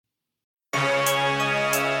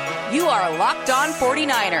You are Locked On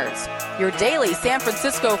 49ers, your daily San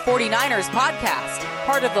Francisco 49ers podcast,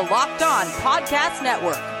 part of the Locked On Podcast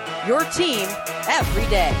Network, your team every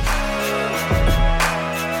day.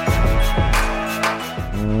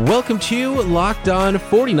 Welcome to Locked On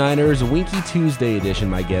 49ers, Winky Tuesday edition.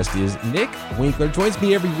 My guest is Nick Winkler. Joins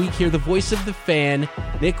me every week here, the voice of the fan,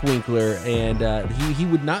 Nick Winkler. And he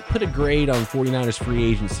would not put a grade on 49ers free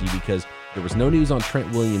agency because there was no news on Trent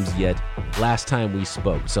Williams yet last time we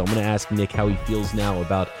spoke. So I'm going to ask Nick how he feels now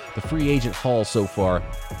about the free agent haul so far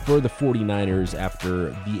for the 49ers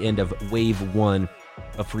after the end of Wave 1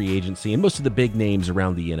 of free agency. And most of the big names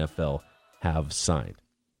around the NFL have signed.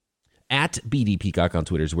 At BD Peacock on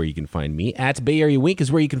Twitter is where you can find me. At Bay Area Wink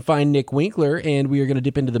is where you can find Nick Winkler. And we are going to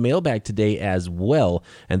dip into the mailbag today as well.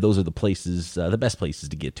 And those are the places, the best places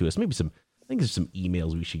to get to us. I think there's some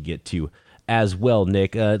emails we should get to as well,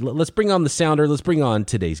 Nick. Let's bring on the sounder. Let's bring on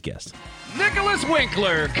today's guest. Nicholas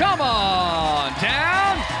Winkler, come on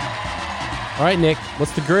down. All right, Nick,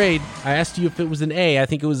 what's the grade? I asked you if it was an A. I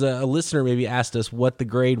think it was a listener maybe asked us what the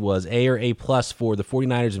grade was, A or A plus for the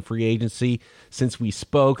 49ers in free agency. Since we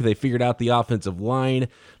spoke, they figured out the offensive line.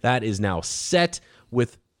 That is now set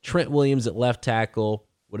with Trent Williams at left tackle.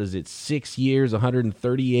 What is it, 6 years,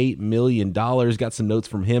 $138 million. Got some notes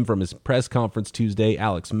from him from his press conference Tuesday.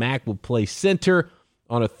 Alex Mack will play center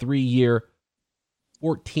on a 3-year,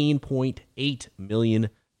 $14.8 million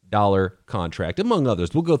contract, among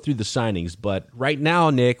others. We'll go through the signings, but right now,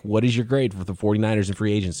 Nick, what is your grade for the 49ers in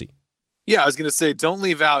free agency? Yeah, I was going to say, don't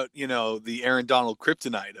leave out, the Aaron Donald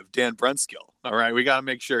kryptonite of Dan Brunskill. All right, we got to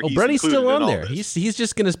make sure he's Brunny's still on there. This. He's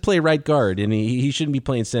just going to play right guard, and he shouldn't be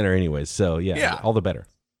playing center anyways. So, yeah, all the better.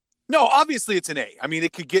 No, obviously it's an A. I mean,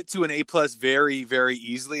 it could get to an A plus very, very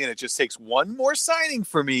easily, and it just takes one more signing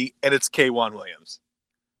for me, and it's K'Wan Williams.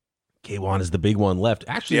 K'Wan is the big one left.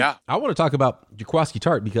 Actually, yeah. I want to talk about Jaquiski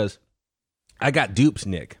Tartt because I got duped,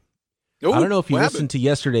 Nick. Ooh, I don't know if you listened to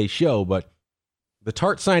yesterday's show, but the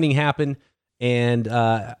Tartt signing happened, and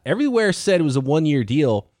everywhere said it was a 1-year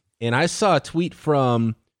deal, and I saw a tweet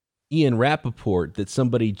from Ian Rappaport that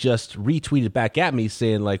somebody just retweeted back at me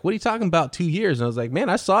saying, like, what are you talking about, 2 years? And I was like, man,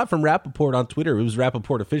 I saw it from Rappaport on Twitter. It was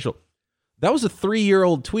Rappaport official. That was a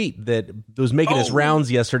 3-year-old tweet that was making its rounds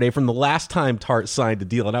yesterday from the last time Tartt signed a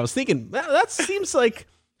deal. And I was thinking, that seems like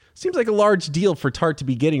a large deal for Tartt to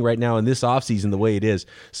be getting right now in this offseason the way it is.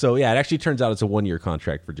 So, yeah, it actually turns out it's a 1-year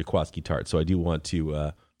contract for Jaquiski Tartt. So I do want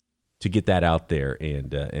to get that out there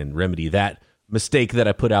and remedy that mistake that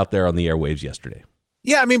I put out there on the airwaves yesterday.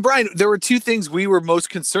 Yeah, I mean, Brian, there were two things we were most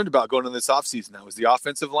concerned about going into this offseason. That was the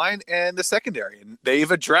offensive line and the secondary. And they've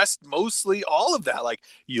addressed mostly all of that. Like,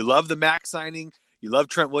 you love the Mack signing. You love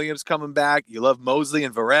Trent Williams coming back. You love Mosley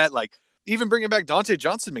and Verrett. Like, even bringing back Dante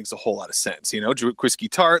Johnson makes a whole lot of sense. Jaquiski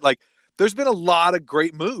Tartt. Like, there's been a lot of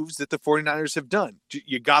great moves that the 49ers have done.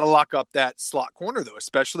 You got to lock up that slot corner, though,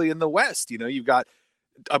 especially in the West. You've got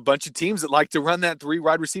a bunch of teams that like to run that 3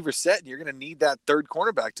 wide receiver set, and you're going to need that third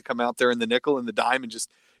cornerback to come out there in the nickel and the dime and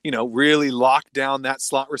just, really lock down that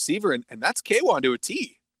slot receiver. And that's K'Wan to a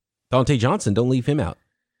T. Dante Johnson, don't leave him out.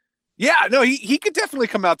 Yeah, no, he could definitely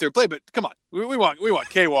come out there and play, but come on. We want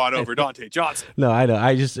K'Wan over Dante Johnson. No, I know.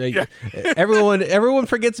 I just everyone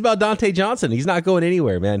forgets about Dante Johnson. He's not going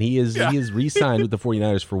anywhere, man. He is re-signed with the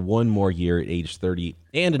 49ers for 1 more year at age 30.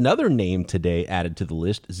 And another name today added to the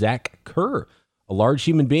list, Zach Kerr. A large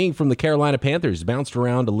human being from the Carolina Panthers, bounced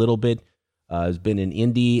around a little bit. He's been in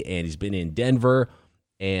Indy, and he's been in Denver,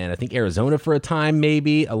 and I think Arizona for a time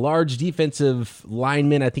maybe. A large defensive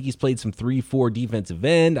lineman. I think he's played some 3-4 defensive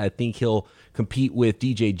end. I think he'll compete with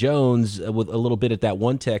DJ Jones with a little bit at that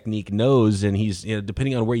one technique nose, and he's,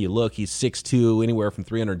 depending on where you look, he's 6'2", anywhere from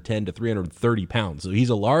 310 to 330 pounds. So he's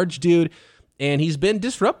a large dude, and he's been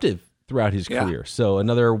disruptive throughout his career. So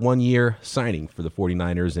another 1-year signing for the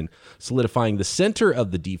 49ers and solidifying the center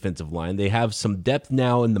of the defensive line. They have some depth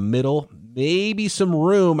now in the middle, maybe some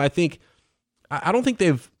room. I don't think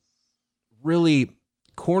they've really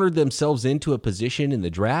cornered themselves into a position in the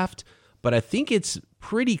draft, but I think it's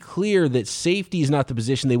pretty clear that safety is not the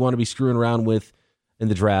position they want to be screwing around with in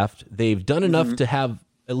the draft. They've done enough to have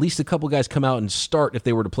at least a couple guys come out and start if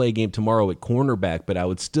they were to play a game tomorrow at cornerback, but I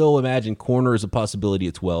would still imagine corner is a possibility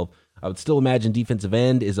at 12. I would still imagine defensive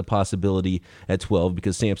end is a possibility at 12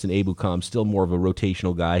 because Samson Ebukam's still more of a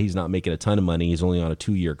rotational guy. He's not making a ton of money. He's only on a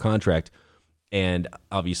 2-year contract. And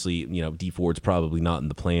obviously, D Ford's probably not in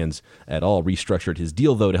the plans at all. Restructured his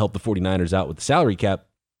deal, though, to help the 49ers out with the salary cap.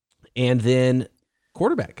 And then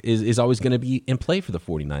quarterback is always going to be in play for the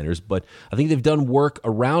 49ers. But I think they've done work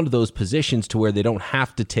around those positions to where they don't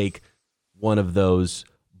have to take one of those,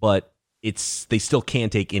 but they still can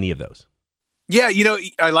take any of those. Yeah,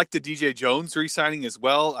 I like the DJ Jones re-signing as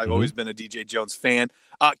well. I've always been a DJ Jones fan.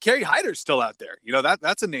 Kerry Hyder's still out there.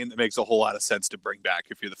 That's a name that makes a whole lot of sense to bring back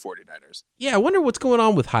if you're the 49ers. Yeah, I wonder what's going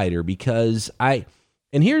on with Hyder because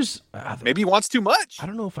here's maybe he wants too much. I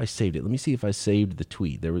don't know if I saved it. Let me see if I saved the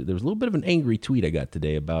tweet. There was a little bit of an angry tweet I got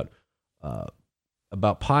today about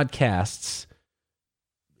podcasts.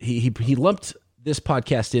 He lumped this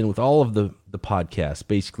podcast in with all of the podcasts,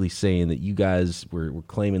 basically saying that you guys were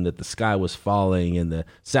claiming that the sky was falling and the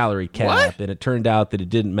salary cap, and it turned out that it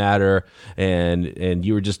didn't matter, and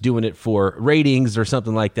you were just doing it for ratings or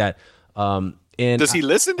something like that. And does he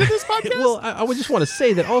listen to this podcast? Well, I would just want to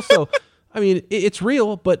say that also. I mean, it's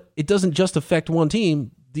real, but it doesn't just affect one team.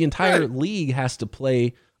 The entire league has to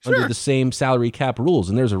play under the same salary cap rules,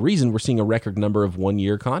 and there's a reason we're seeing a record number of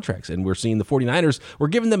one-year contracts, and we're seeing the 49ers, we're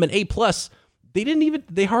giving them an A+.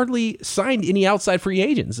 They hardly signed any outside free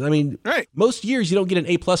agents. I mean, most years you don't get an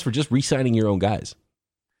A+ for just re-signing your own guys.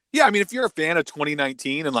 Yeah, I mean, if you're a fan of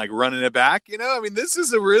 2019 and like running it back, this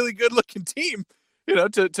is a really good-looking team,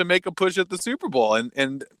 to make a push at the Super Bowl,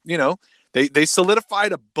 and they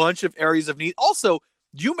solidified a bunch of areas of need. Also,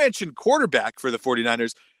 you mentioned quarterback for the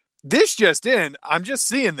 49ers. This just in, I'm just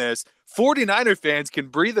seeing this. 49er fans can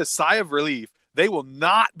breathe a sigh of relief. They will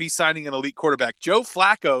not be signing an elite quarterback. Joe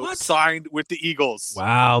Flacco signed with the Eagles.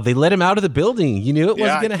 Wow, they let him out of the building. You knew it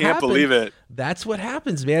wasn't going to happen. I can't believe it. That's what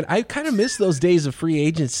happens, man. I kind of miss those days of free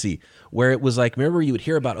agency where it was like, remember you would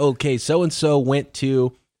hear about, okay, so-and-so went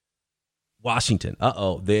to Washington.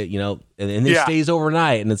 They, and it stays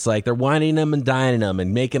overnight, and it's like they're whining him and dining him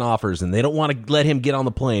and making offers, and they don't want to let him get on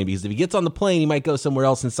the plane because if he gets on the plane, he might go somewhere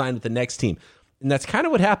else and sign with the next team. And that's kind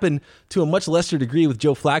of what happened to a much lesser degree with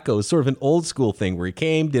Joe Flacco. It's sort of an old school thing where he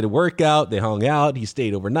came, did a workout, they hung out, he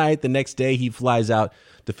stayed overnight. The next day he flies out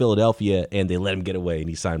to Philadelphia and they let him get away and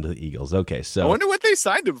he signed with the Eagles. Okay, so I wonder what they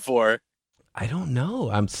signed him for. I don't know.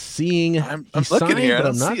 I'm seeing I'm looking here, but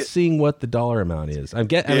I'm not seeing what the dollar amount is. I mean,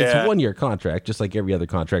 it's a 1-year contract, just like every other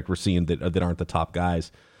contract we're seeing that aren't the top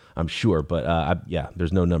guys, I'm sure. But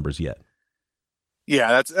there's no numbers yet.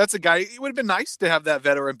 Yeah, that's a guy. It would have been nice to have that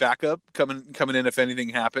veteran backup coming in if anything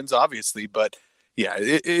happens, obviously. But yeah,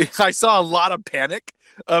 I saw a lot of panic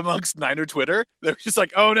amongst Niner Twitter. They were just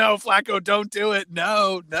like, "Oh no, Flacco, don't do it!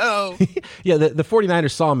 No." Yeah, the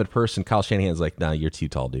 49ers saw him in person. Kyle Shanahan's like, "Nah, you're too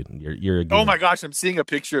tall, dude. You're." Oh my gosh, I'm seeing a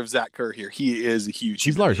picture of Zach Kerr here. He is huge.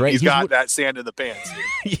 He's large, right? He's got that sand in the pants.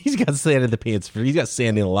 He's got sand in the pants. He's got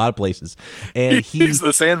sand in a lot of places, and he's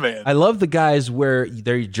the Sandman. I love the guys where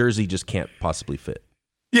their jersey just can't possibly fit.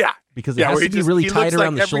 Yeah, because it has to be really tight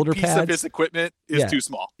around the shoulder pads. Every piece of his equipment is too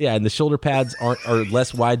small. Yeah, and the shoulder pads are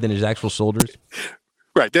less wide than his actual shoulders.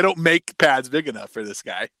 Right, they don't make pads big enough for this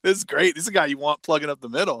guy. This is great. This is a guy you want plugging up the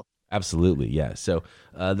middle. Absolutely, yeah. So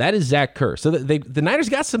that is Zach Kerr. So the Niners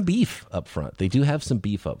got some beef up front. They do have some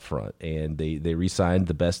beef up front, and they re-signed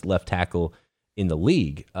the best left tackle in the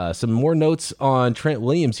league. Some more notes on Trent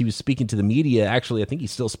Williams. He was speaking to the media. Actually, I think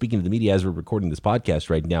he's still speaking to the media as we're recording this podcast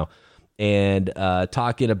right now. And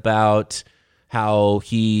talking about how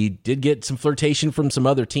he did get some flirtation from some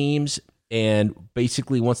other teams. And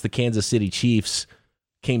basically, once the Kansas City Chiefs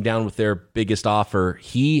came down with their biggest offer,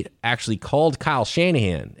 he actually called Kyle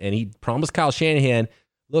Shanahan. And he promised Kyle Shanahan,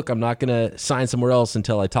 look, I'm not going to sign somewhere else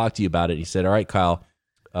until I talk to you about it. He said, all right, Kyle,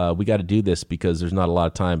 we got to do this because there's not a lot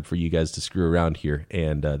of time for you guys to screw around here.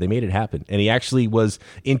 And they made it happen. And he actually was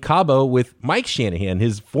in Cabo with Mike Shanahan,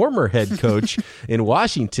 his former head coach in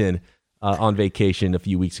Washington, on vacation a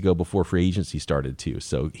few weeks ago before free agency started too.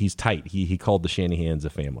 So he's tight. He called the Shanahans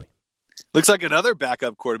a family. Looks like another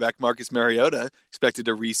backup quarterback, Marcus Mariota, expected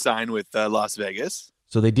to re-sign with Las Vegas.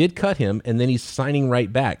 So they did cut him, and then he's signing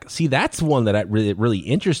right back. See, that's one that really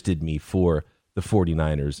interested me for the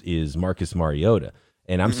 49ers is Marcus Mariota.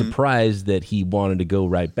 And I'm surprised that he wanted to go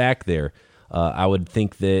right back there. I would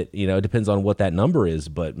think that, it depends on what that number is.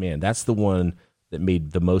 But, man, that's the one that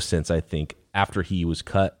made the most sense, I think, after he was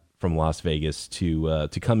cut from Las Vegas to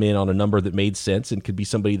come in on a number that made sense and could be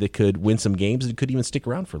somebody that could win some games and could even stick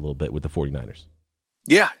around for a little bit with the 49ers.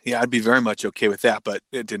 Yeah, I'd be very much okay with that, but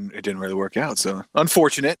it didn't really work out. So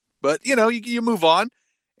unfortunate, but you move on.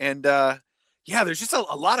 And there's just a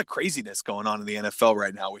lot of craziness going on in the NFL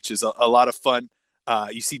right now, which is a lot of fun.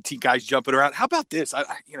 You see guys jumping around. How about this?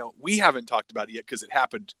 We haven't talked about it yet because it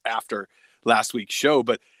happened after last week's show,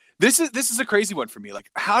 but This is a crazy one for me.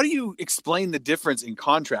 Like, how do you explain the difference in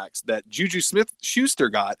contracts that Juju Smith-Schuster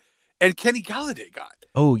got and Kenny Galladay got?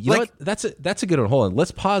 Oh, you know what? That's a good one. Hold on.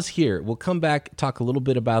 Let's pause here. We'll come back, talk a little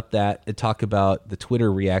bit about that, and talk about the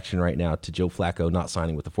Twitter reaction right now to Joe Flacco not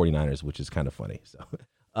signing with the 49ers, which is kind of funny. So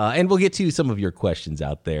And we'll get to some of your questions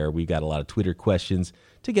out there. We've got a lot of Twitter questions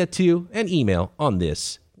to get to and email on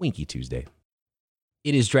this Winky Tuesday.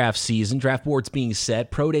 It is draft season. Draft boards being set.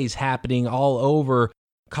 Pro days happening all over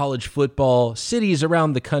college football, cities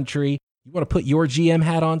around the country. You want to put your GM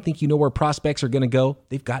hat on? Think you know where prospects are going to go?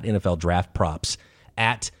 They've got NFL draft props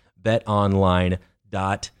at betonline.ag.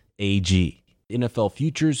 NFL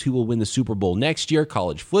futures, who will win the Super Bowl next year,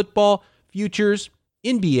 college football, futures,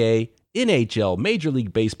 NBA, NHL, Major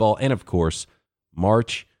League Baseball, and of course,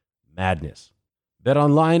 March Madness.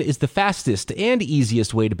 BetOnline is the fastest and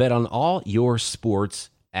easiest way to bet on all your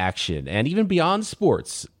sports action. And even beyond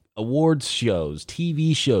sports, awards shows,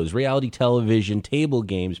 TV shows, reality television, table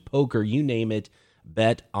games, poker, you name it,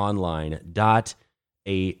 betonline.ag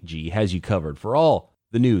has you covered for all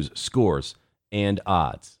the news, scores, and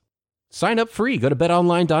odds. Sign up free. Go to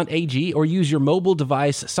betonline.ag or use your mobile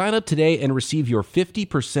device. Sign up today and receive your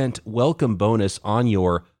 50% welcome bonus on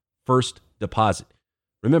your first deposit.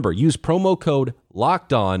 Remember, use promo code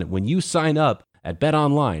LOCKEDON when you sign up at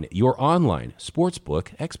BetOnline, your online sportsbook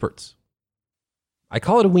experts. I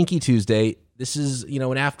call it a Winky Tuesday. This is,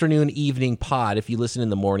 an afternoon, evening pod. If you listen in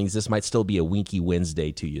the mornings, this might still be a Winky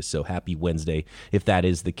Wednesday to you. So happy Wednesday if that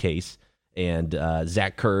is the case. And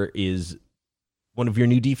Zach Kerr is one of your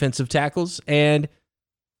new defensive tackles. And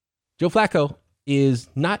Joe Flacco is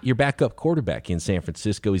not your backup quarterback in San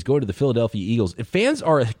Francisco. He's going to the Philadelphia Eagles. And fans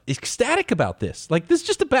are ecstatic about this. Like, this is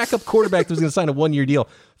just a backup quarterback that was going to sign a one-year deal.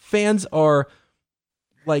 Fans are,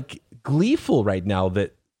 gleeful right now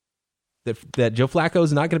that Joe Flacco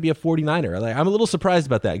is not going to be a 49er. I'm a little surprised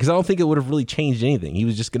about that because I don't think it would have really changed anything. He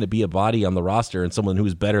was just going to be a body on the roster and someone who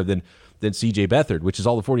is better than C.J. Beathard, which is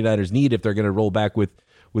all the 49ers need if they're going to roll back with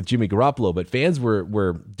Jimmy Garoppolo. But fans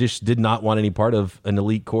did not want any part of an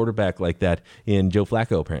elite quarterback like that in Joe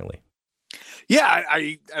Flacco, apparently. Yeah,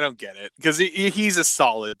 I don't get it because he's a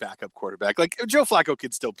solid backup quarterback. Like, Joe Flacco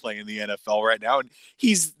could still play in the NFL right now, and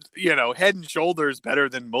he's, head and shoulders better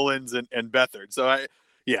than Mullins and Beathard. So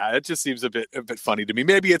it just seems a bit funny to me.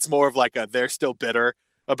 Maybe it's more of they're still bitter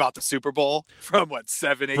about the Super Bowl from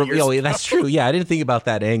 7-8 years ago. Yeah, that's true. Yeah, I didn't think about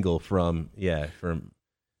that angle from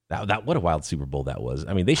that. What a wild Super Bowl that was.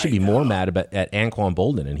 I mean, they should be more mad at Anquan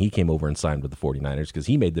Boldin, and he came over and signed with the 49ers because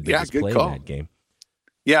he made the biggest play in that game.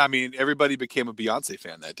 Yeah, I mean, everybody became a Beyonce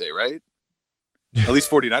fan that day, right? At least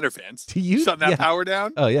 49er fans. Shutting that power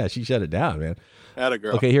down? Oh, yeah, she shut it down, man. Atta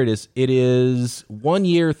girl. Okay, here it is. It is 1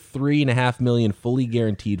 year, $3.5 million, fully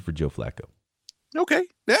guaranteed for Joe Flacco. Okay,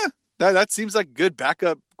 yeah. That seems like good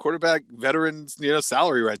backup quarterback veterans,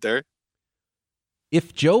 salary right there.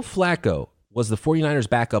 If Joe Flacco was the 49ers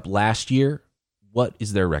backup last year, what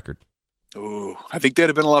is their record? Oh, I think they'd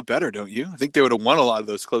have been a lot better, don't you? I think they would have won a lot of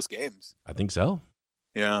those close games. I think so.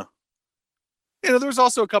 Yeah. There was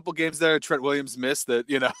also a couple games there Trent Williams missed that,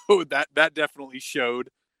 that definitely shone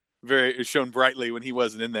brightly when he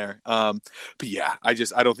wasn't in there. But yeah, I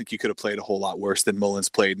don't think you could have played a whole lot worse than Mullins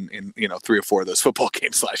played in 3 or 4 of those football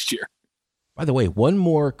games last year. By the way, one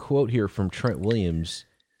more quote here from Trent Williams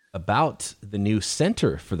about the new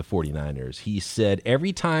center for the 49ers. He said,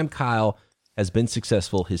 every time Kyle has been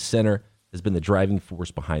successful, his center has been the driving force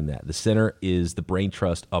behind that. The center is the brain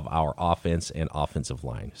trust of our offense and offensive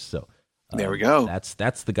line. So there we go.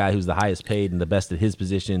 That's the guy who's the highest paid and the best at his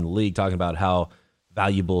position in the league, talking about how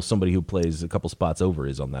valuable somebody who plays a couple spots over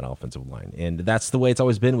is on that offensive line. And that's the way it's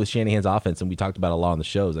always been with Shanahan's offense, and we talked about it a lot on the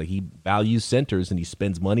shows. He values centers and he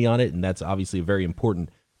spends money on it, and that's obviously a very important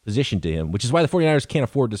position to him, which is why the 49ers can't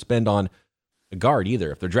afford to spend on a guard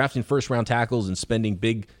either. If they're drafting first-round tackles and spending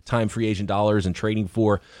big-time free agent dollars and trading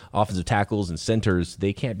for offensive tackles and centers,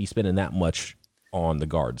 they can't be spending that much on the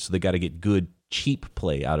guards. So they got to get good, cheap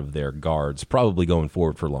play out of their guards, probably going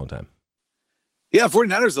forward for a long time. Yeah,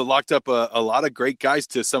 49ers have locked up a lot of great guys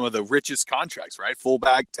to some of the richest contracts, right?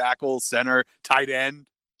 Fullback, tackle, center, tight end.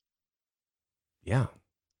 Yeah.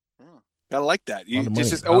 I like that. It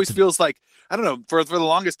just always feels like, I don't know, for the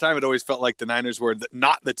longest time, it always felt like the Niners were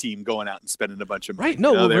not the team going out and spending a bunch of money. Right.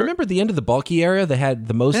 No, remember the end of the bulky era? They had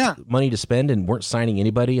the most money to spend and weren't signing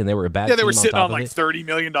anybody, and they were a bad team. Yeah, they were sitting on $30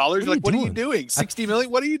 million. What are you doing? $60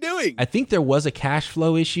 million? What are you doing? I think there was a cash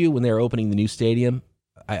flow issue when they were opening the new stadium.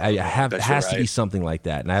 It has to be something like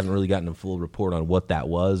that, and I haven't really gotten a full report on what that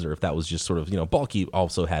was, or if that was just sort of, Bulky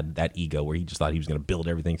also had that ego where he just thought he was going to build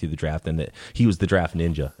everything through the draft, and that he was the draft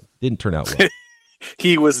ninja. Didn't turn out well.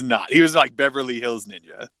 He was not. He was like Beverly Hills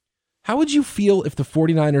Ninja. How would you feel if the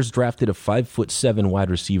 49ers drafted a 5'7"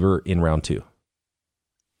 wide receiver in round 2?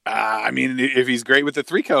 I mean, if he's great with the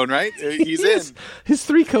 3-cone, right? He's in. His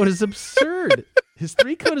 3-cone is absurd.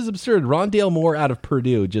 Rondale Moore out of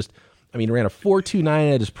Purdue ran a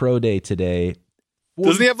 4.29 at his pro day today,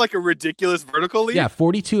 Doesn't he have like a ridiculous vertical leap? Yeah,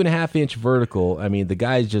 42.5-inch vertical. I mean, the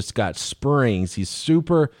guy's just got springs. He's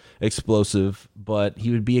super explosive, but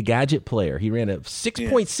he would be a gadget player. He ran a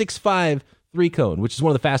 6.65 3-cone, which is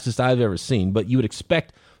one of the fastest I've ever seen, but you would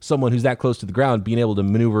expect someone who's that close to the ground being able to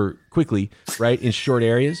maneuver quickly, right, in short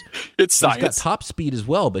areas. It's science. He's got top speed as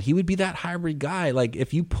well, but he would be that hybrid guy. Like,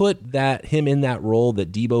 if you put him in that role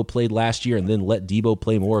that Debo played last year and then let Debo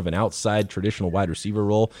play more of an outside traditional wide receiver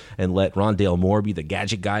role and let Rondale Moore be the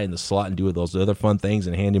gadget guy in the slot and do those other fun things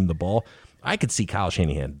and hand him the ball, I could see Kyle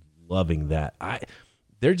Shanahan loving that.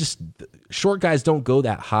 They're just short guys don't go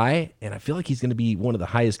that high, and I feel like he's going to be one of the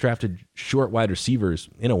highest drafted short wide receivers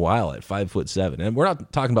in a while at 5'7". And we're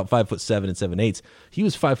not talking about 5'7" and 7/8. He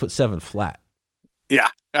was 5'7" flat. Yeah,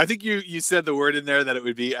 I think you said the word in there that it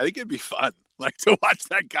would be. I think it'd be fun, like to watch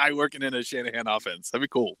that guy working in a Shanahan offense. That'd be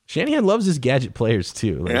cool. Shanahan loves his gadget players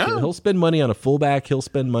too. Like, he'll spend money on a fullback. He'll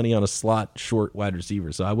spend money on a slot short wide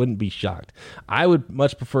receiver. So I wouldn't be shocked. I would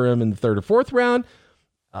much prefer him in the 3rd or 4th round.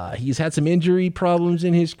 He's had some injury problems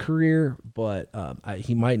in his career, but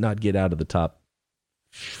he might not get out of the top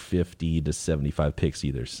 50 to 75 picks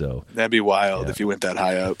either. So that'd be wild if he went that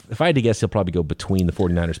high up. If I had to guess, he'll probably go between the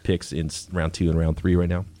 49ers picks in round 2 and round 3 right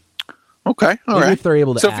now. Okay, all Maybe right. if they're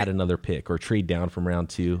able to add another pick or trade down from round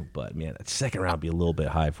 2, but man, that 2nd round would be a little bit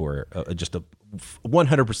high for just a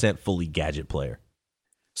 100% fully gadget player.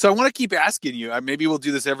 So I want to keep asking you. Maybe we'll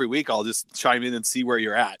do this every week. I'll just chime in and see where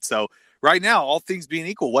you're at. So right now, all things being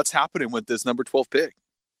equal, what's happening with this number 12 pick,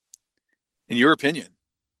 in your opinion?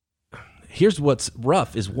 Here's what's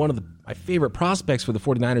rough is one of my favorite prospects for the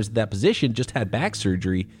 49ers at that position just had back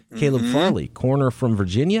surgery, Caleb Farley, corner from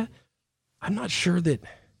Virginia. I'm not sure the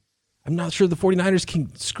 49ers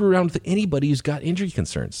can screw around with anybody who's got injury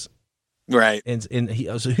concerns. Right. And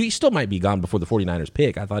he still might be gone before the 49ers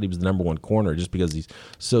pick. I thought he was the number 1 corner just because he's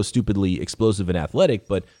so stupidly explosive and athletic,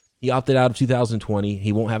 but he opted out of 2020.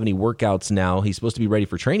 He won't have any workouts now. He's supposed to be ready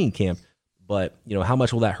for training camp, but how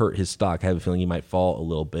much will that hurt his stock? I have a feeling he might fall a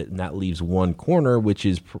little bit, and that leaves 1 corner, which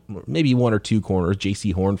is maybe 1 or 2 corners.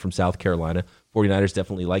 J.C. Horn from South Carolina. 49ers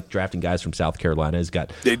definitely like drafting guys from South Carolina. He's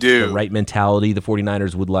got the right mentality the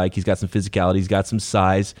 49ers would like. He's got some physicality. He's got some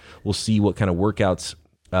size. We'll see what kind of workouts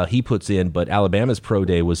he puts in, but Alabama's pro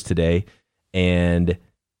day was today, and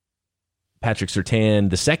Patrick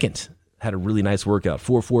Surtain II had a really nice workout,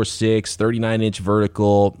 4.46, 39-inch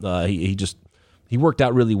vertical. He worked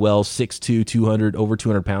out really well, 6'2", 200, over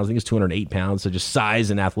 200 pounds. I think it's 208 pounds. So just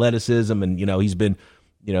size and athleticism, and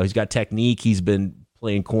he's got technique. He's been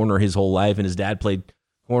playing corner his whole life, and his dad played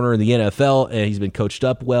corner in the NFL, and he's been coached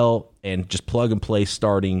up well, and just plug and play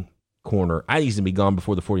starting corner. I think he's going to be gone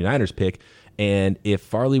before the 49ers pick. And if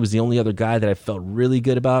Farley was the only other guy that I felt really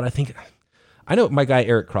good about, I know my guy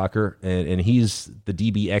Eric Crocker, and he's the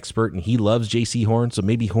DB expert, and he loves J.C. Horn, so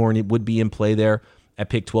maybe Horn would be in play there at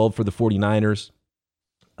pick 12 for the 49ers.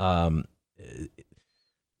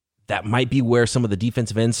 That might be where some of the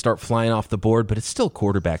defensive ends start flying off the board, but it's still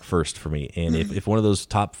quarterback first for me. And if one of those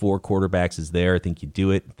top 4 quarterbacks is there, I think you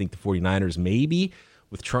do it. I think the 49ers maybe,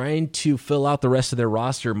 with trying to fill out the rest of their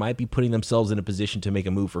roster, might be putting themselves in a position to make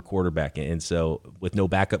a move for quarterback. And so with no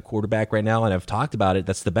backup quarterback right now, and I've talked about it,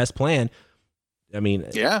 that's the best plan. I mean,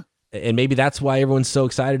 yeah. And maybe that's why everyone's so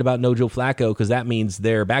excited about no Joe Flacco, because that means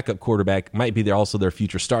their backup quarterback might be also their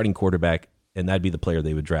future starting quarterback, and that'd be the player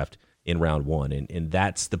they would draft in round 1. And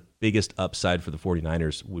that's the biggest upside for the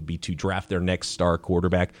 49ers, would be to draft their next star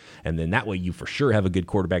quarterback. And then that way you for sure have a good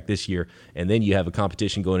quarterback this year, and then you have a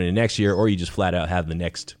competition going into next year, or you just flat out have the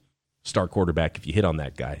next star quarterback if you hit on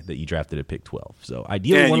that guy that you drafted at pick 12. So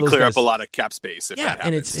ideally, one of those clear up a lot of cap space if that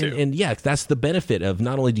happens too. And that's the benefit of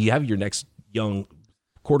not only do you have your next young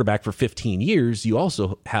quarterback for 15 years, you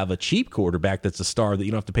also have a cheap quarterback that's a star that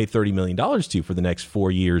you don't have to pay $30 million to for the next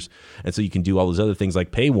 4 years. And so you can do all those other things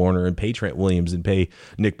like pay Warner and pay Trent Williams and pay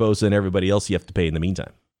Nick Bosa and everybody else you have to pay in the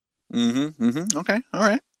meantime. Okay. All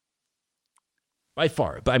right. By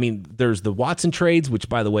far. But I mean, there's the Watson trades, which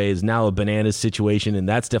by the way is now a bananas situation, and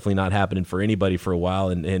that's definitely not happening for anybody for a while.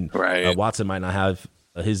 And Watson might not have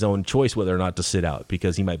his own choice whether or not to sit out,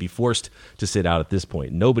 because he might be forced to sit out at this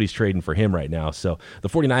point. Nobody's trading for him right now. So the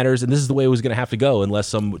 49ers, and this is the way it was going to have to go unless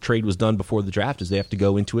some trade was done before the draft, is they have to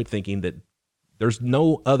go into it thinking that there's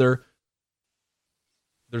no other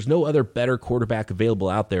better quarterback available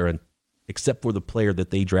out there except for the player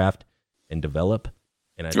that they draft and develop.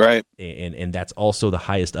 And that's also the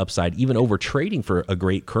highest upside, even over trading for a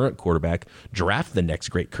great current quarterback. Draft the next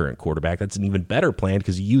great current quarterback. That's an even better plan,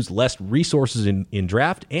 because you use less resources in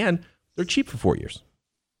draft, and they're cheap for 4 years.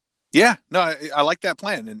 Yeah, no, I like that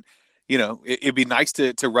plan. And, it'd be nice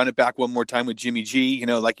to run it back one more time with Jimmy G,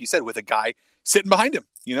 like you said, with a guy sitting behind him.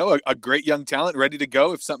 A great young talent ready to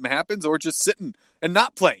go if something happens, or just sitting and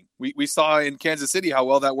not playing. We saw in Kansas City how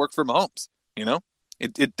well that worked for Mahomes.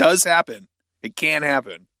 It does happen. It can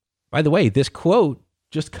happen. By the way, this quote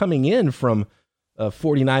just coming in from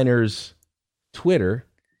 49ers Twitter.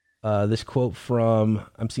 This quote from,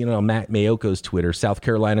 I'm seeing it on Matt Mayoko's Twitter, South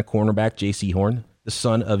Carolina cornerback J.C. Horn, the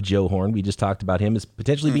son of Joe Horn. We just talked about him as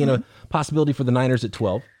potentially being a possibility for the Niners at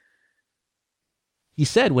 12. He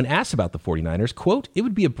said, when asked about the 49ers, quote, "It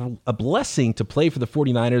would be a blessing to play for the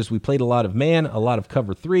 49ers. We played a lot of man, a lot of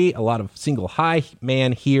cover 3, a lot of single high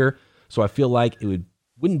man here. So I feel like it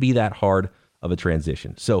wouldn't be that hard of a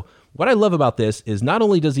transition." So what I love about this is not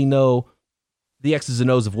only does he know the X's and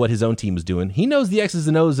O's of what his own team is doing, he knows the X's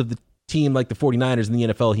and O's of the team like the 49ers in the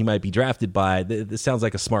NFL he might be drafted by. This sounds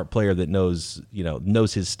like a smart player that knows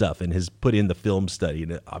his stuff and has put in the film study.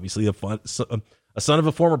 And obviously a son of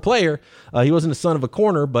a former player. He wasn't a son of a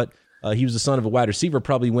corner, but he was the son of a wide receiver,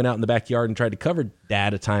 probably went out in the backyard and tried to cover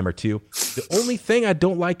dad a time or two. The only thing I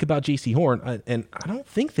don't like about J.C. Horn, and I don't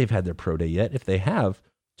think they've had their pro day yet. If they have,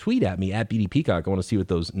 tweet at me, at BD Peacock. I want to see what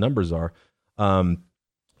those numbers are.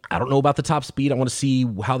 I don't know about the top speed. I want to see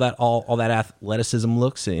how that all that athleticism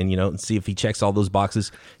looks and see if he checks all those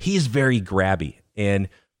boxes. He's very grabby. And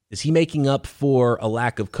is he making up for a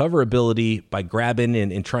lack of cover ability by grabbing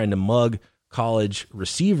and trying to mug college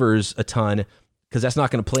receivers a ton? Because that's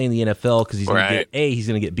not going to play in the NFL, because he's going to he's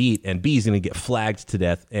going to get beat, and B, he's going to get flagged to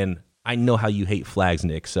death. And I know how you hate flags,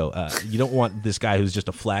 Nick. So you don't want this guy who's just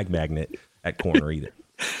a flag magnet at corner either.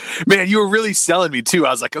 Man, you were really selling me too.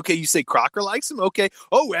 I was like, okay, you say Crocker likes him. Okay.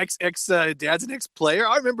 Oh, dad's an ex-player.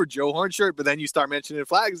 I remember Joe Horn shirt, but then you start mentioning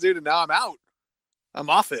flags, dude, and now I'm out.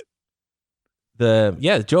 I'm off it.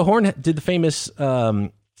 Joe Horn did the famous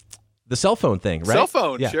the cell phone thing, right? Cell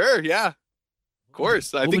phone, yeah. Sure, yeah. Of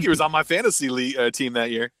course. I think he was on my fantasy league team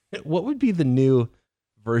that year. What would be the new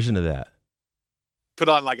version of that? Put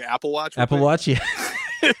on like an Apple Watch? Apple Watch, yeah.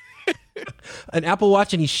 An Apple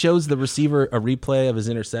Watch, and he shows the receiver a replay of his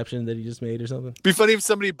interception that he just made or something. Be funny if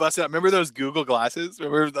somebody busted out. Remember those Google glasses?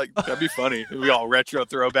 That'd be funny. We all retro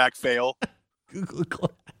throwback fail. Google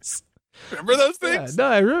glass. Remember those things? Yeah,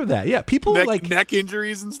 no, I remember that. Yeah, people neck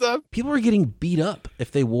injuries and stuff. People were getting beat up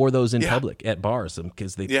if they wore those in public at bars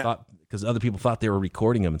because other people thought they were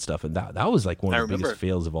recording them and stuff. And that was like one of the biggest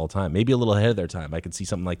fails of all time. Maybe a little ahead of their time. I could see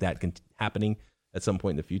something like that happening at some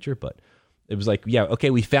point in the future, but it was like, yeah, okay,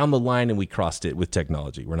 we found the line and we crossed it with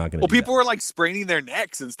technology. We're not going to. Well, people were like spraining their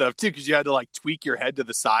necks and stuff too, because you had to like tweak your head to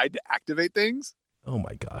the side to activate things. Oh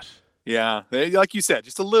my gosh. Yeah, like you said,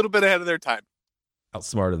 just a little bit ahead of their time.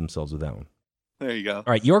 Outsmarted themselves with that one. There you go. All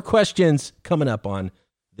right, your questions coming up on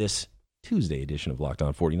this Tuesday edition of Locked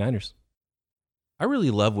On 49ers. I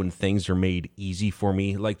really love when things are made easy for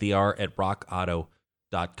me like they are at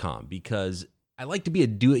rockauto.com, because I like to be a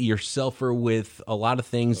do-it-yourselfer with a lot of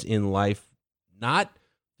things in life. Not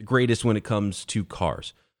the greatest when it comes to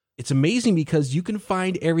cars. It's amazing because you can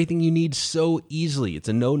find everything you need so easily. It's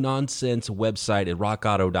a no-nonsense website at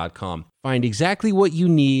rockauto.com. Find exactly what you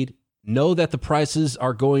need. Know that the prices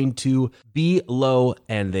are going to be low,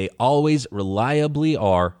 and they always reliably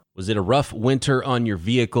are. Was it a rough winter on your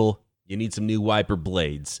vehicle? You need some new wiper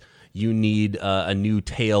blades. You need a new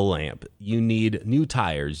tail lamp. You need new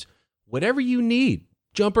tires. Whatever you need.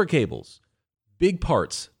 Jumper cables, big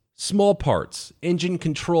parts, small parts, engine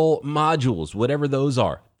control modules, whatever those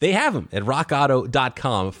are. They have them at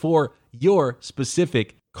rockauto.com for your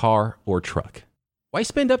specific car or truck. Why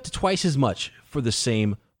spend up to twice as much for the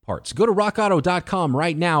same parts? Go to rockauto.com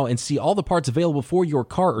right now and see all the parts available for your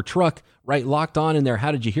car or truck. Right, Locked On in their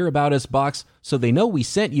How Did You Hear About Us box, so they know we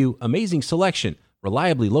sent you. Amazing selection,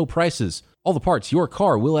 reliably low prices, all the parts your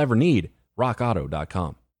car will ever need.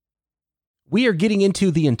 rockauto.com. We are getting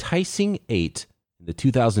into the enticing 8 in the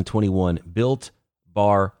 2021 Built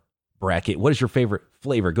Bar bracket. What is your favorite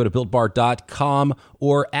flavor? Go to BuiltBar.com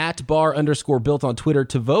or at @bar_built on Twitter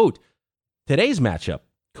to vote. Today's matchup,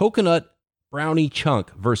 coconut brownie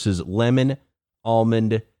chunk versus lemon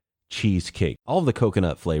almond cheesecake. All of the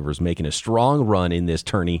coconut flavors making a strong run in this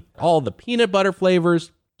tourney. All the peanut butter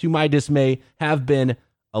flavors, to my dismay, have been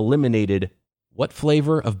eliminated. What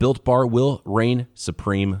flavor of Built Bar will reign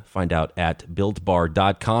supreme? Find out at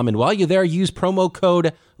BuiltBar.com. And while you're there, use promo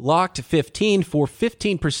code LOCKED15 for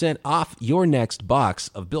 15% off your next box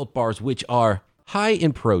of Built Bars, which are high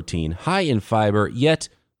in protein, high in fiber, yet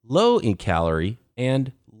low in calorie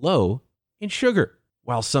and low in sugar,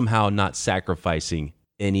 while somehow not sacrificing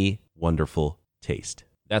any wonderful taste.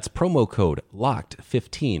 That's promo code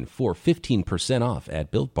LOCKED15 for 15% off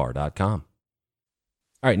at BuiltBar.com.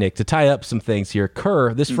 All right, Nick, to tie up some things here,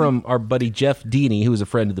 Kerr, this from our buddy Jeff Deeney, who is a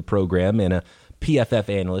friend of the program and a PFF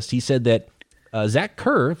analyst. He said that Zach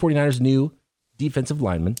Kerr, 49ers' new defensive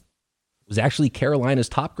lineman, was actually Carolina's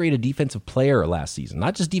top-graded defensive player last season.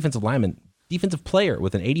 Not just defensive lineman, defensive player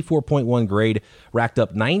with an 84.1 grade, racked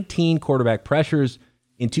up 19 quarterback pressures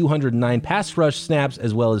in 209 pass rush snaps,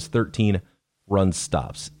 as well as 13 run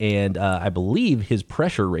stops. And I believe his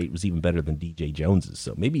pressure rate was even better than DJ Jones's.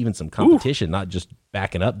 So maybe even some competition, not just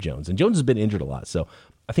backing up Jones. And Jones has been injured a lot. So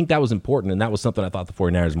I think that was important. And that was something I thought the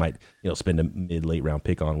 49ers might, spend a mid-late round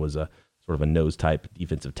pick on, was a sort of a nose type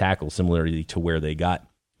defensive tackle, similarly to where they got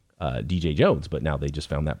DJ Jones. But now they just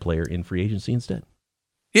found that player in free agency instead.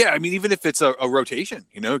 Yeah. I mean, even if it's a rotation,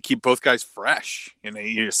 keep both guys fresh and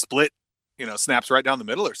you split, snaps right down the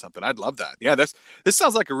middle or something. I'd love that. Yeah, this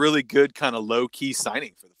sounds like a really good kind of low-key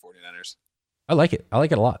signing for the 49ers. I like it. I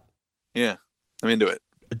like it a lot. Yeah, I'm into it.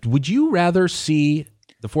 Would you rather see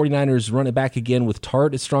the 49ers run it back again with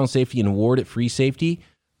Tartt at strong safety and Ward at free safety,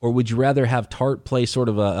 or would you rather have Tartt play sort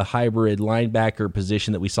of a hybrid linebacker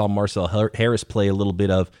position that we saw Marcel Harris play a little bit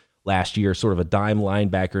of last year, sort of a dime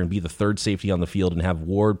linebacker, and be the third safety on the field, and have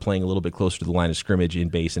Ward playing a little bit closer to the line of scrimmage in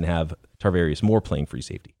base, and have Tarvarius Moore playing free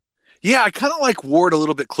safety? Yeah, I kind of like Ward a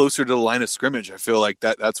little bit closer to the line of scrimmage. I feel like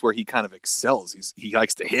that's where he kind of excels. He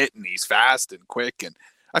likes to hit, and he's fast and quick, and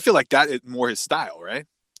I feel like that is more his style, right?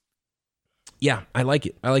 Yeah, I like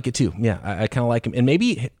it. I like it too. Yeah, I kind of like him. And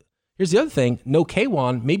maybe, here's the other thing, no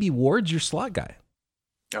K1, maybe Ward's your slot guy.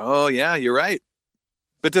 Oh, yeah, you're right.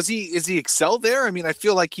 But is he excel there? I mean, I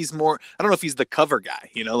feel like he's more, I don't know if he's the cover guy,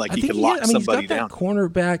 like he can lock somebody down. He's got that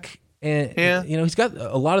cornerback. And, he's got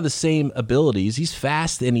a lot of the same abilities. He's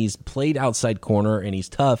fast, and he's played outside corner, and he's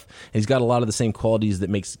tough. And he's got a lot of the same qualities that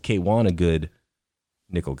makes K1 a good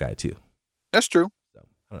nickel guy, too. That's true. So,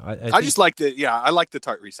 I just like I like the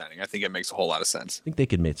Tartt re-signing. I think it makes a whole lot of sense. I think they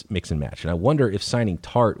could mix and match. And I wonder if signing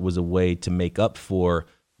Tartt was a way to make up for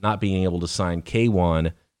not being able to sign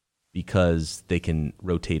K1, because they can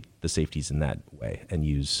rotate the safeties in that way and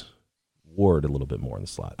use Ward a little bit more in the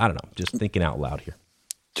slot. I don't know. Just thinking out loud here.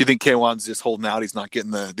 Do you think K1's just holding out? He's not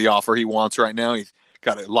getting the offer he wants right now. He's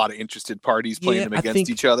got a lot of interested parties playing them against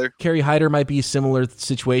each other. Kerry Hyder might be a similar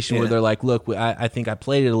situation where they're like, look, I think I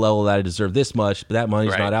played at a level that I deserve this much, but that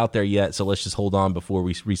money's not out there yet, so let's just hold on before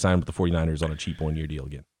we re-sign with the 49ers on a cheap one-year deal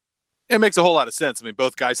again. It makes a whole lot of sense. I mean,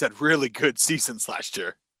 both guys had really good seasons last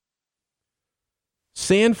year.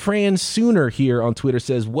 San Fran Sooner here on Twitter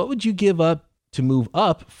says, what would you give up to move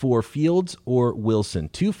up for Fields or Wilson?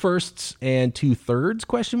 2 firsts and 2 thirds,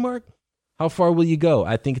 question mark? How far will you go?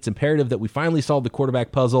 I think it's imperative that we finally solve the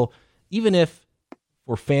quarterback puzzle, even if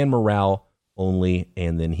for fan morale only.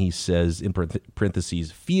 And then he says in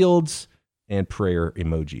parentheses, Fields and prayer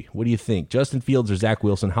emoji. What do you think? Justin Fields or Zach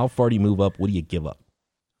Wilson? How far do you move up? What do you give up?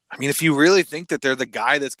 I mean, if you really think that they're the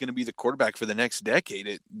guy that's going to be the quarterback for the next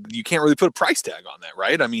decade, you can't really put a price tag on that,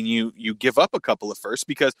 right? I mean, you give up a couple of firsts,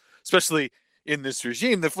 because especially in this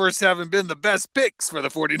regime, the firsts haven't been the best picks for the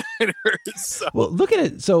 49ers. So. Well, look at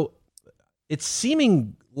it. So it's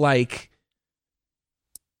seeming like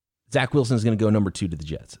Zach Wilson is going to go number 2 to the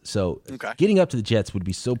Jets. So getting up to the Jets would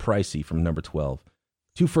be so pricey from number 12.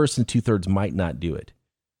 2 firsts and 2 thirds might not do it.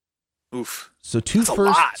 Oof. So 2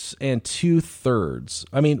 firsts and 2 thirds.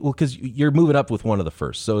 I mean, well, because you're moving up with one of the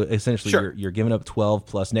firsts. So essentially you're giving up 12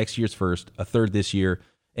 plus next year's first, a third this year,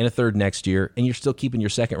 and a third next year, and you're still keeping your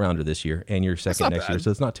second rounder this year and your second next year.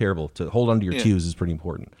 So it's not terrible. To hold on to your twos is pretty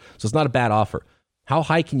important. So it's not a bad offer. How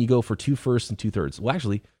high can you go for 2 firsts and 2 thirds? Well,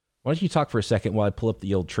 actually, why don't you talk for a second while I pull up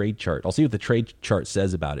the old trade chart? I'll see what the trade chart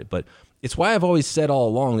says about it. But it's why I've always said all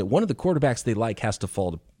along that one of the quarterbacks they like has to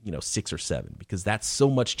fall to 6 or 7, because that's so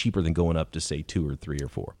much cheaper than going up to, say, 2 or 3 or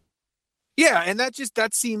 4. Yeah, and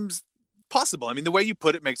that seems possible. I mean, the way you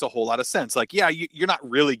put it makes a whole lot of sense. Like, yeah, you're not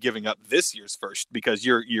really giving up this year's first, because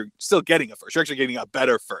you're still getting a first. You're actually getting a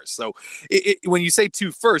better first. So when you say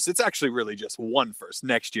 2 firsts, it's actually really just 1 first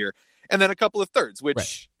next year, and then a couple of thirds,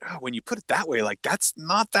 which when you put it that way, like, that's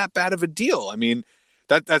not that bad of a deal. I mean,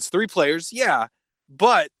 that's 3 players, yeah,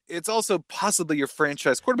 but it's also possibly your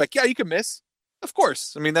franchise quarterback. Yeah, you can miss. Of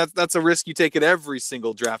course. I mean, that's a risk you take at every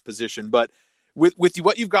single draft position. But with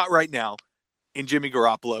what you've got right now in Jimmy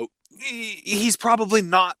Garoppolo, he's probably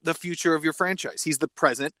not the future of your franchise. He's the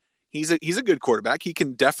present. He's a good quarterback. He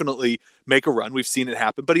can definitely make a run. We've seen it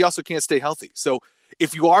happen, but he also can't stay healthy. So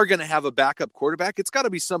if you are going to have a backup quarterback, it's got to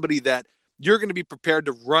be somebody that you're going to be prepared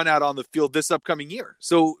to run out on the field this upcoming year.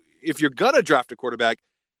 So if you're going to draft a quarterback,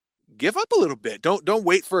 give up a little bit. Don't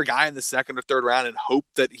wait for a guy in the second or third round and hope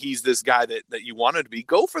that he's this guy that you wanted to be.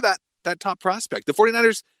 Go for that top prospect. The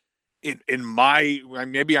 49ers,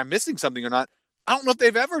 maybe I'm missing something or not, I don't know if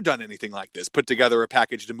they've ever done anything like this, put together a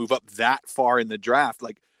package to move up that far in the draft,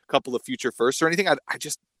 like a couple of future firsts or anything. I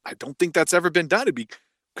don't think that's ever been done. It'd be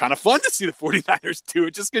kind of fun to see the 49ers do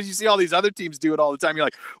it, just because you see all these other teams do it all the time. You're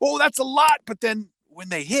like, oh, that's a lot. But then when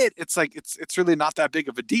they hit, it's like, it's really not that big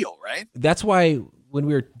of a deal, right? That's why when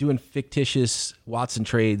we were doing fictitious Watson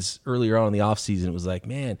trades earlier on in the offseason, it was like,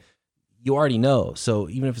 man, you already know. So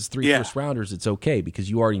even if it's three first rounders, it's okay because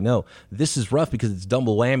you already know. This is rough because it's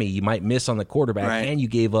double whammy. You might miss on the quarterback, and you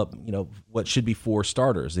gave up, what should be 4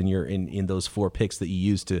 starters in those 4 picks that you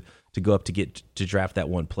used to go up to draft that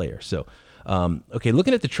one player. So, okay,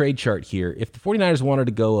 looking at the trade chart here, if the 49ers wanted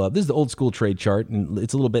to go up, this is the old school trade chart, and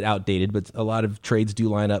it's a little bit outdated, but a lot of trades do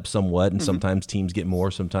line up somewhat, and sometimes teams get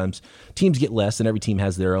more, sometimes teams get less, and every team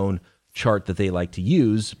has their own chart that they like to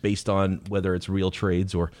use based on whether it's real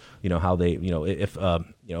trades or how they if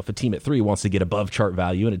a team at 3 wants to get above chart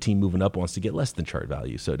value and a team moving up wants to get less than chart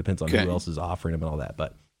value, so it depends on who else is offering them and all that.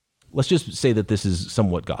 But let's just say that this is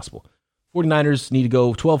somewhat gospel. 49ers need to go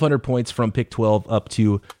 1,200 points from pick 12 up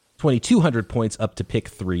to 2,200 points up to pick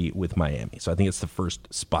 3 with Miami. So I think it's the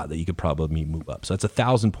first spot that you could probably move up. So that's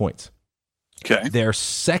 1,000 points. Okay. Their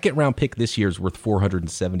second round pick this year is worth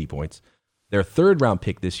 470 points. Their third round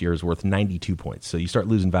pick this year is worth 92 points. So you start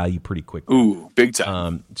losing value pretty quickly. Ooh, big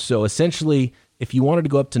time. So essentially, if you wanted to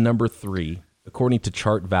go up to number 3, according to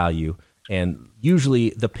chart value, and usually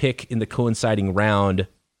the pick in the coinciding round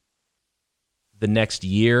the next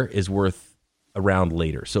year is worth a round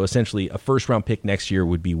later. So essentially, a first round pick next year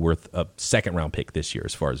would be worth a second round pick this year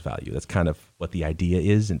as far as value. That's kind of what the idea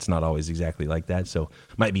is. It's not always exactly like that. So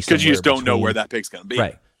it might be because you just don't know where that pick's going to be.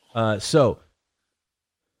 Right. So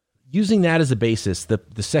using that as a basis, the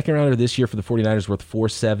second rounder this year for the 49ers is worth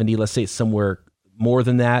 470. Let's say it's somewhere more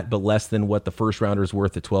than that, but less than what the first rounder is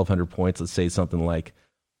worth at 1,200 points. Let's say something like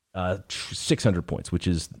 600 points, which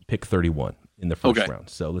is pick 31 in the first round.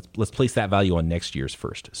 So let's place that value on next year's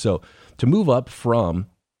first. So to move up from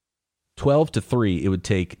 12 to 3, it would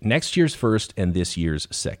take next year's first and this year's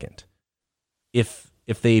second. If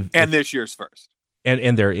this year's first.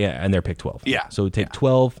 And they're pick 12. Yeah. So it would take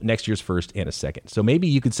 12, next year's first, and a second. So maybe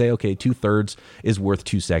you could say, okay, 2/3 is worth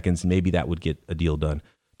 2 seconds. Maybe that would get a deal done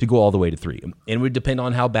to go all the way to 3. And it would depend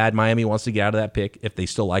on how bad Miami wants to get out of that pick, if they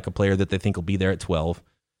still like a player that they think will be there at 12.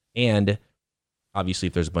 And obviously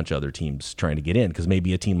if there's a bunch of other teams trying to get in, because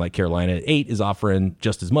maybe a team like Carolina at 8 is offering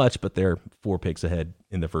just as much, but they're 4 picks ahead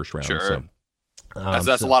in the first round. Sure. So,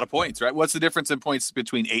 that's a lot of points, right? What's the difference in points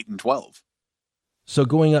between 8 and 12? So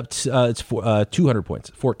going up to it's 200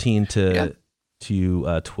 points, 14 to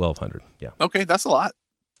 1,200. Yeah. Okay, that's a lot.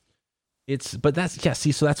 So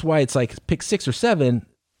that's why it's like pick 6 or 7.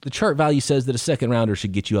 The chart value says that a second rounder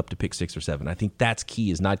should get you up to pick 6 or 7. I think that's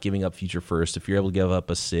key, is not giving up future first. If you're able to give up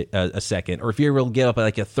a second, or if you're able to give up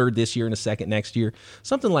like a third this year and a second next year,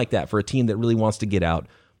 something like that for a team that really wants to get out,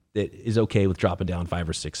 that is okay with dropping down 5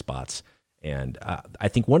 or 6 spots. And I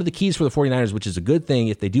think one of the keys for the 49ers, which is a good thing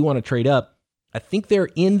if they do want to trade up, I think they're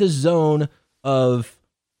in the zone of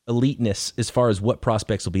eliteness as far as what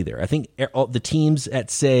prospects will be there. I think the teams at,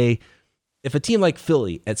 say, if a team like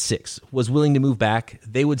Philly at 6 was willing to move back,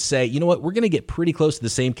 they would say, you know what, we're going to get pretty close to the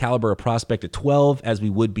same caliber of prospect at 12 as we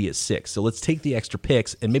would be at 6. So let's take the extra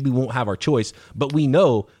picks, and maybe we won't have our choice, but we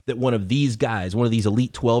know that one of these guys, one of these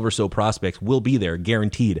elite 12 or so prospects will be there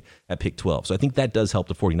guaranteed at pick 12. So I think that does help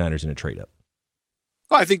the 49ers in a trade-up.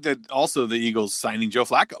 Well, I think that also the Eagles signing Joe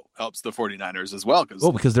Flacco helps the 49ers as well.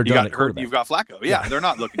 Because they're done at quarterback. You've got Flacco. Yeah, they're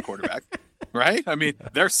not looking quarterback, right? I mean,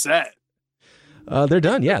 they're set. They're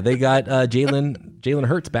done. Yeah, they got Jalen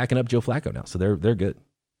Hurts backing up Joe Flacco now, so they're good.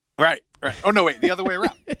 Right. Oh no, wait, the other way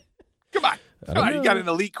around. Come on, you got an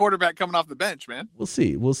elite quarterback coming off the bench, man. We'll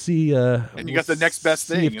see. And you got the next best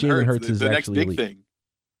thing. If Jalen Hurts is the next actually big elite. thing.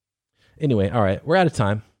 Anyway, all right, we're out of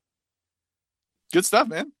time. Good stuff,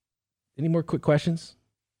 man. Any more quick questions?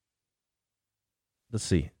 Let's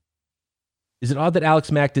see. Is it odd that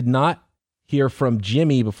Alex Mack did not hear from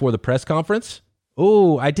Jimmy before the press conference?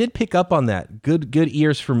 Oh, I did pick up on that. Good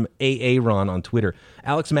ears from Ron on Twitter.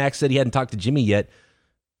 Alex Mack said he hadn't talked to Jimmy yet.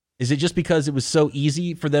 Is it just because it was so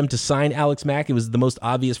easy for them to sign Alex Mack? It was the most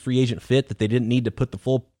obvious free agent fit that they didn't need to put the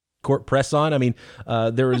full court press on? I mean,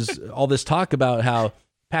 there was all this talk about how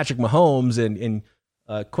Patrick Mahomes and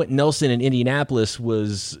Quentin Nelson in Indianapolis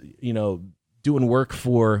was, doing work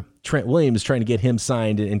for Trent Williams, trying to get him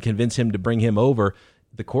signed and convince him to bring him over.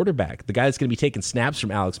 The quarterback, the guy that's going to be taking snaps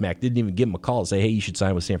from Alex Mack, didn't even give him a call and say, hey, you should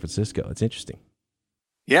sign with San Francisco. It's interesting.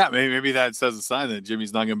 Yeah, maybe that says a sign that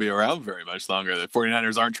Jimmy's not going to be around very much longer. The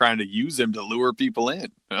 49ers aren't trying to use him to lure people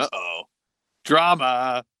in. Uh-oh.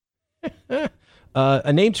 Drama.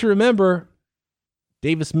 A name to remember,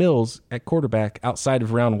 Davis Mills at quarterback outside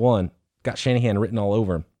of round 1. Got Shanahan written all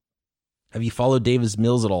over him. Have you followed Davis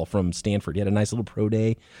Mills at all from Stanford? He had a nice little pro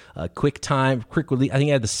day, quick release. I think he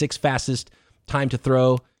had the 6th fastest time to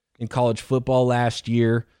throw in college football last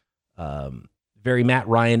year. Very Matt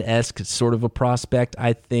Ryan-esque, sort of a prospect,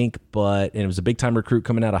 I think, and it was a big-time recruit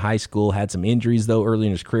coming out of high school. Had some injuries, though, early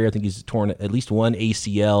in his career. I think he's torn at least one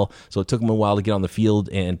ACL, so it took him a while to get on the field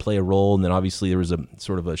and play a role. And then, obviously, there was a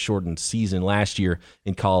sort of a shortened season last year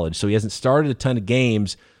in college. So he hasn't started a ton of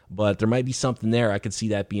games, but there might be something there. I could see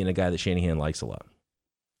that being a guy that Shanahan likes a lot.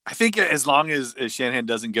 I think as long as Shanahan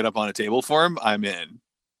doesn't get up on a table for him, I'm in.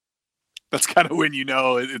 That's kind of when you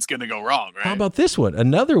know it's going to go wrong, right? How about this one?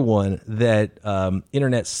 Another one that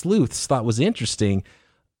internet sleuths thought was interesting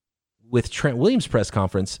with Trent Williams' press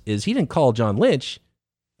conference is he didn't call John Lynch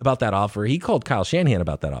about that offer. He called Kyle Shanahan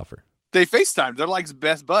about that offer. They FaceTimed. They're like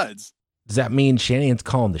best buds. Does that mean Shanahan's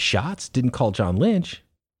calling the shots? Didn't call John Lynch?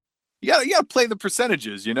 You got to play the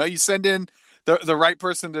percentages. You send in the right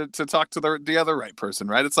person to talk to the other right person,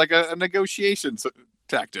 right? It's like a negotiation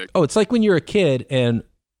tactic. Oh, it's like when you're a kid and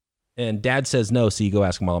dad says no, so you go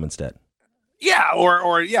ask mom instead. Yeah,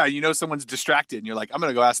 or someone's distracted, and you're like, I'm going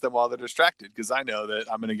to go ask them while they're distracted because I know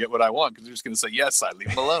that I'm going to get what I want because they're just going to say yes, I leave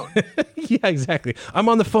them alone. Yeah, exactly. I'm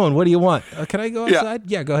on the phone. What do you want? Can I go outside?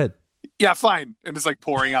 Yeah, go ahead. Yeah, fine. And it's like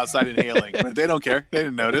pouring outside and hailing, but they don't care. They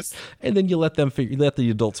didn't notice. And then you let the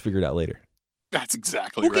adults figure it out later. That's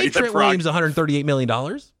exactly right. Who gave Trent Williams $138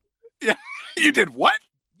 million? Yeah, you did what?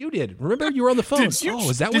 You did. Remember, you were on the phone. Is that what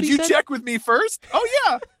he said? Did you check with me first? Oh,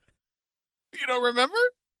 yeah. You don't remember?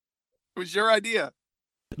 It was your idea.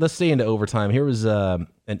 Let's stay into overtime. Here was an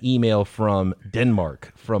email from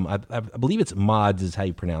Denmark from, I believe it's Mods is how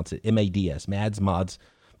you pronounce it, M-A-D-S, Mads Mods.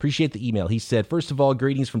 Appreciate the email. He said, first of all,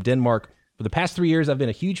 greetings from Denmark. For the past 3 years, I've been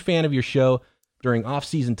a huge fan of your show. During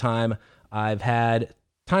off-season time, I've had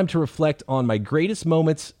time to reflect on my greatest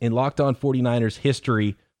moments in Locked On 49ers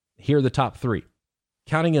history. Here are the top 3.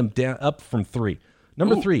 Counting them down up from 3.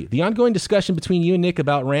 Number 3, the ongoing discussion between you and Nick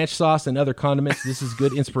about ranch sauce and other condiments. This is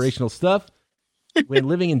good inspirational stuff. When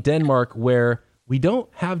living in Denmark, where we don't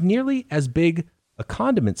have nearly as big a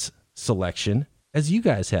condiments selection as you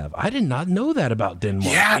guys have. I did not know that about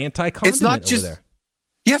Denmark. Yeah, anti-condiment over there.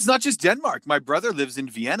 Yeah, it's not just Denmark. My brother lives in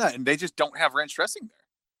Vienna, and they just don't have ranch dressing there.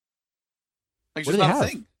 Like, what do they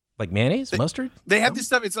have? Like mayonnaise, mustard? They have this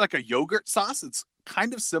stuff. It's like a yogurt sauce. It's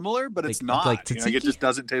kind of similar, but it's not. Like it just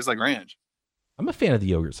doesn't taste like ranch. I'm a fan of the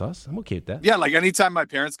yogurt sauce. I'm okay with that. Yeah, like anytime my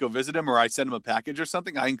parents go visit him or I send him a package or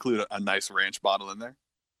something, I include a nice ranch bottle in there.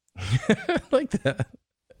 Like that.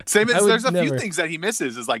 There's a few things that he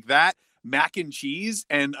misses is like that, mac and cheese,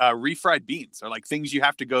 and refried beans are like things you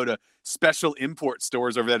have to go to special import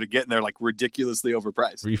stores over there to get, and they're like ridiculously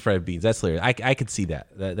overpriced. Refried beans, that's hilarious. I could see that.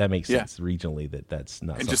 That makes sense regionally. That's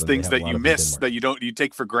not. And just things that you miss that you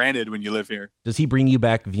take for granted when you live here. Does he bring you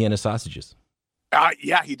back Vienna sausages?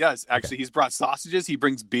 Yeah, he does. Actually, okay. He's brought sausages. He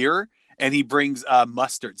brings beer, and he brings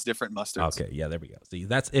mustards, different mustards. Okay, yeah, there we go. See,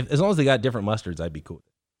 as long as they got different mustards, I'd be cool.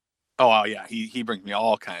 Oh yeah, he brings me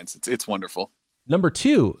all kinds. It's wonderful. Number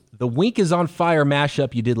 2, the Wink is on Fire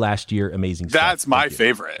mashup you did last year. Amazing stuff. That's my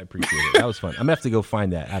favorite. I appreciate it. That was fun. I'm gonna have to go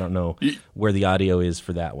find that. I don't know where the audio is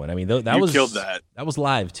for that one. I mean, killed that. That was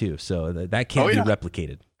live too, so that can't be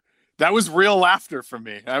replicated. That was real laughter from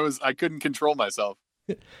me. I couldn't control myself.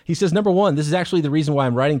 He says, number 1, this is actually the reason why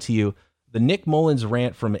I'm writing to you. The Nick Mullins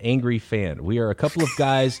rant from an angry fan. We are a couple of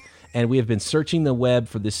guys, and we have been searching the web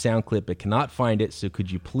for this sound clip, but cannot find it. So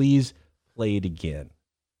could you please play it again?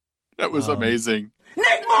 That was amazing.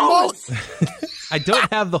 Nick Mullins! I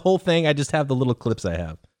don't have the whole thing. I just have the little clips I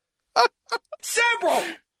have. Several!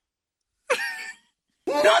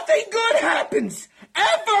 Nothing good happens,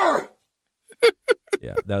 ever!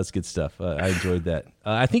 Yeah, that was good stuff. I enjoyed that.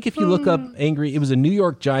 I think if you look up angry, it was a New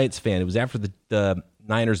York Giants fan. It was after the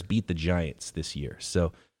Niners beat the Giants this year.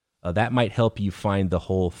 So that might help you find the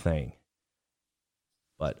whole thing.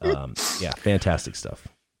 But yeah, fantastic stuff.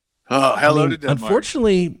 Oh, hello to Denmark.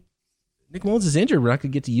 Unfortunately, Nick Mullins is injured. We're not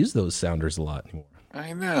going to get to use those sounders a lot anymore.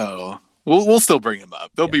 I know. We'll still bring him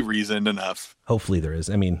up. They'll be reasoned enough. Hopefully there is.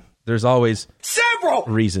 I mean, there's always several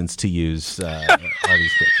reasons to use all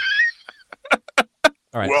these clips.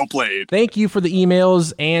 All right. Well played. Thank you for the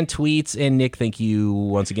emails and tweets. And Nick, thank you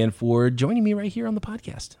once again for joining me right here on the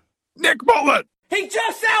podcast. Nick Mullins! He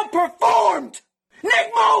just outperformed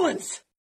Nick Mullins!